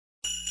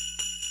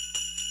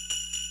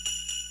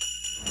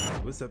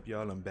What's up,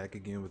 y'all? I'm back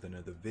again with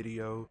another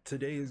video.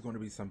 Today is going to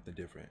be something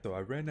different. So I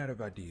ran out of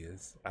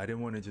ideas. I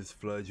didn't want to just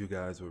flood you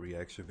guys with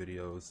reaction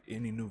videos.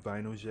 Any new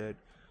vinyls yet?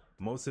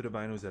 Most of the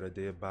vinyls that I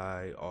did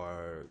buy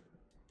are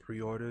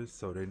pre-orders,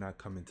 so they're not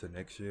coming to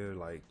next year,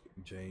 like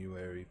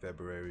January,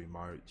 February,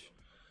 March.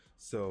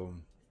 So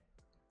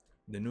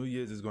the New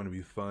Year's is going to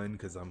be fun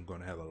because I'm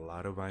going to have a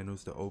lot of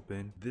vinyls to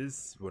open.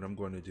 What I'm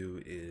going to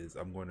do is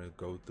I'm going to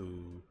go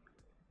through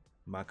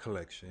my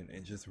collection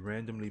and just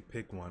randomly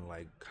pick one,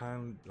 like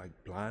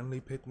blindly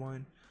pick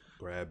one,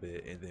 grab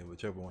it, and then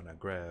whichever one I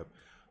grab,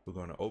 we're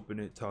going to open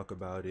it, talk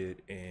about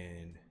it,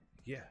 and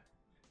yeah.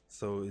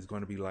 So it's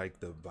going to be like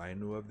the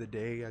vinyl of the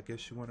day, I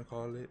guess you want to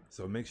call it.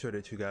 So make sure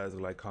that you guys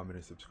like, comment,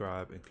 and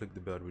subscribe, and click the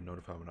bell to be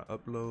notified when I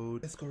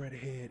upload. Let's go right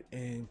ahead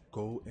and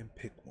go and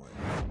pick one.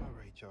 All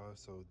right, y'all,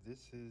 so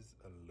this is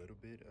a little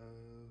bit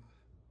of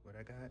what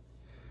I got.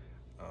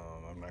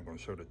 I'm not going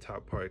to show the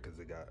top part because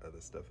it got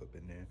other stuff up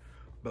in there,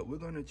 but we're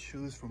going to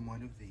choose from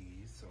one of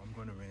these. So I'm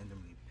going to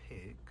randomly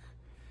pick,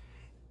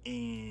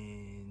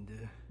 and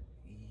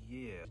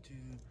yeah,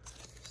 some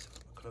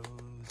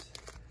clothes.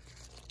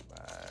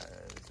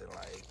 Is it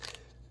like,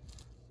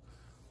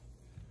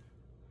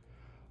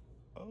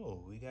 oh,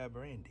 we got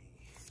Brandy.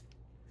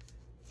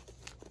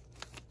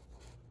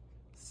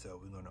 So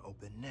we're going to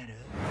open that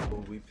up.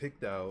 Well, we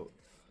picked out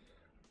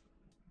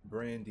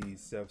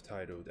Brandy's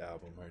self-titled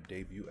album, her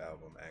debut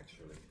album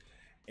actually,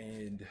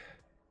 and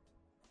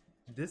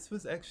this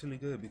was actually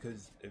good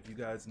because if you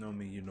guys know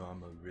me, you know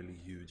I'm a really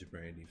huge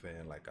Brandy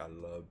fan. Like, I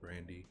love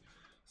Brandy.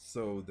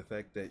 So the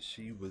fact that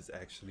she was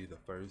actually the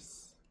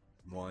first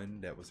one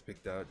that was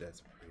picked out,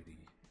 that's pretty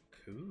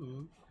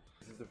cool.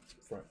 This is the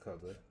front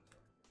cover.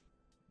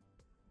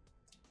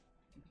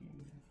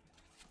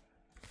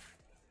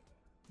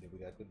 Then we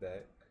got the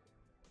back.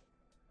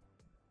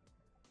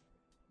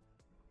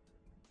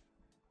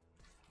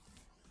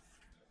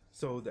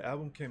 So the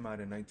album came out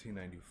in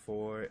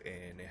 1994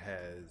 and it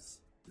has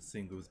the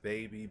singles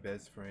Baby,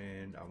 Best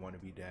Friend, I Wanna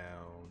Be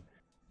Down.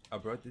 I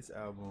brought this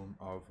album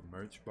off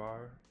Merch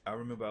Bar. I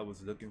remember I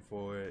was looking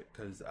for it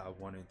because I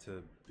wanted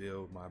to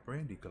build my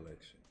Brandy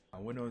collection. I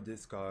went on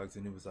Discogs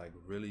and it was like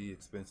really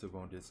expensive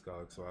on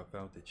Discogs, so I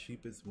found the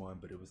cheapest one,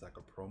 but it was like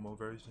a promo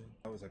version.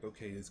 I was like,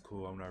 okay, it's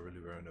cool, I'm not really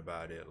worrying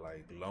about it.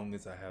 Like, long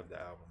as I have the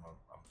album,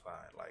 I'm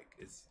fine. Like,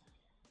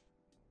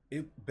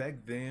 back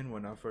then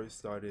when I first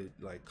started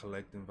like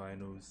collecting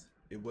vinyls,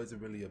 it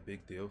wasn't really a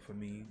big deal for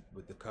me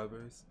with the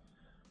covers.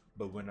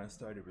 But when I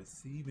started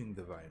receiving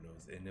the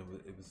vinyls, and it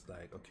was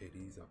like, okay,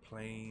 these are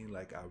plain,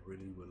 like I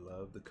really would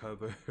love the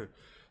cover.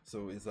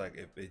 So it's like,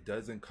 if it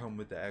doesn't come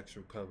with the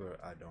actual cover,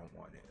 I don't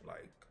want it.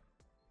 Like,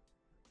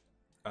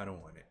 I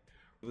don't want it.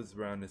 It was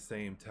around the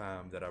same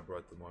time that I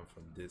brought the one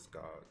from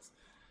Discogs.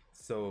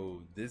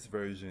 So this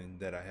version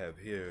that I have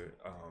here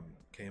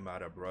came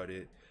out, I brought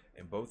it,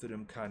 and both of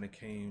them kind of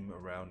came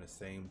around the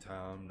same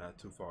time, not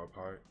too far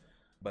apart.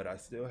 But I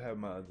still have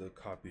my other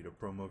copy, the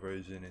promo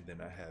version, and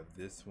then I have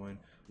this one,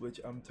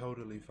 which I'm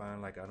totally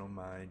fine. Like, I don't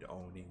mind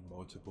owning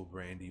multiple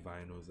Brandy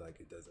vinyls,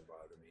 like it doesn't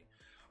bother me.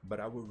 But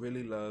I would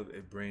really love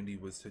if Brandy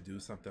was to do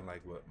something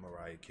like what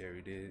Mariah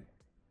Carey did,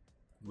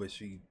 where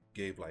she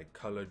gave like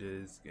color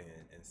disc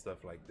and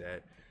stuff like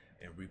that,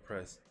 and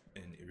repressed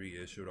and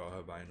reissued all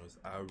her vinyls.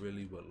 I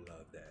really would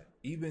love that.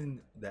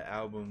 Even the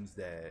albums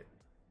that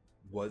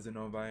wasn't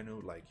on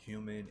vinyl, like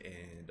Human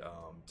and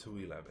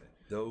 211,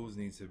 those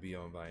need to be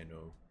on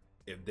vinyl.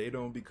 If they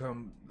don't be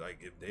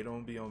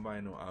on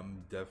vinyl,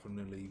 I'm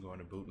definitely going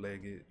to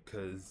bootleg it,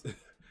 because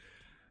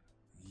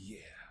yeah.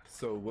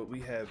 So what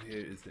we have here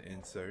is the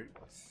insert,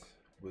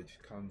 which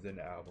comes in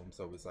the album.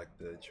 So it's like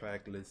the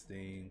track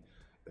listing,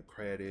 the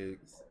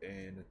credits,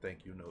 and the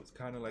thank you notes,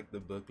 kind of like the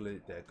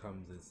booklet that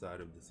comes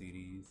inside of the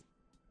CDs.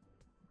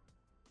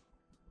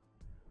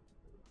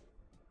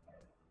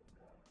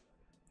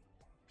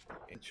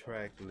 And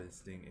track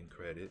listing and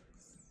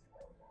credits.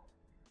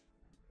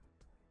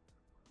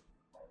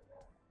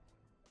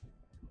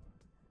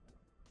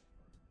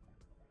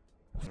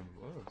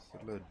 Well, it's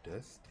a little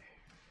dusty.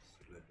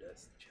 It's a little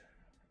dusty.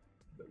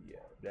 But yeah,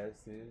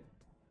 that's it.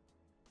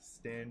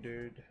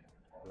 Standard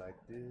like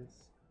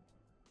this.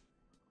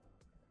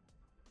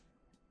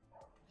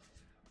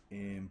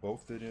 And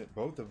both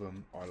of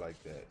them are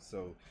like that.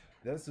 So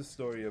that's the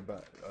story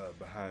about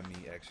behind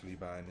me actually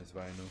buying this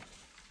vinyl.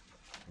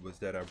 Was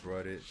that I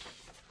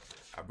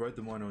brought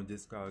the one on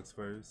Discogs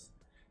first,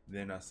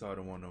 then I saw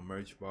the one on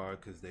Merch Bar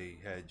because they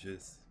had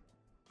just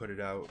put it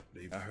out.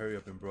 I hurry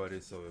up and brought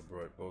it, so it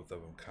brought both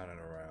of them kind of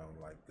around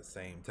like the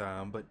same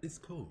time. But it's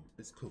cool,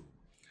 it's cool.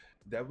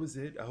 That was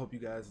it. I hope you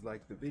guys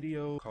liked the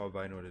video. Called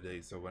Vinyl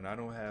Today. So when I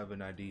don't have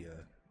an idea,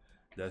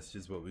 that's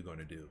just what we're going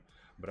to do.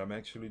 But I'm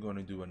actually going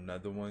to do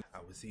another one. I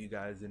will see you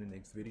guys in the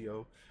next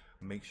video.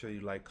 Make sure you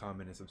like,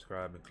 comment, and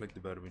subscribe, and click the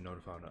bell to be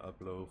notified when I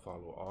upload.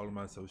 Follow all of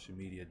my social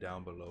media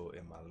down below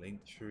in my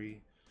link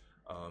tree.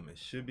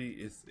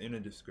 It's in the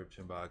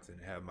description box, and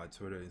have my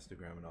Twitter,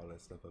 Instagram, and all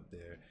that stuff up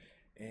there.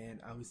 And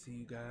I will see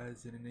you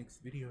guys in the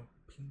next video.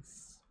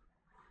 Peace.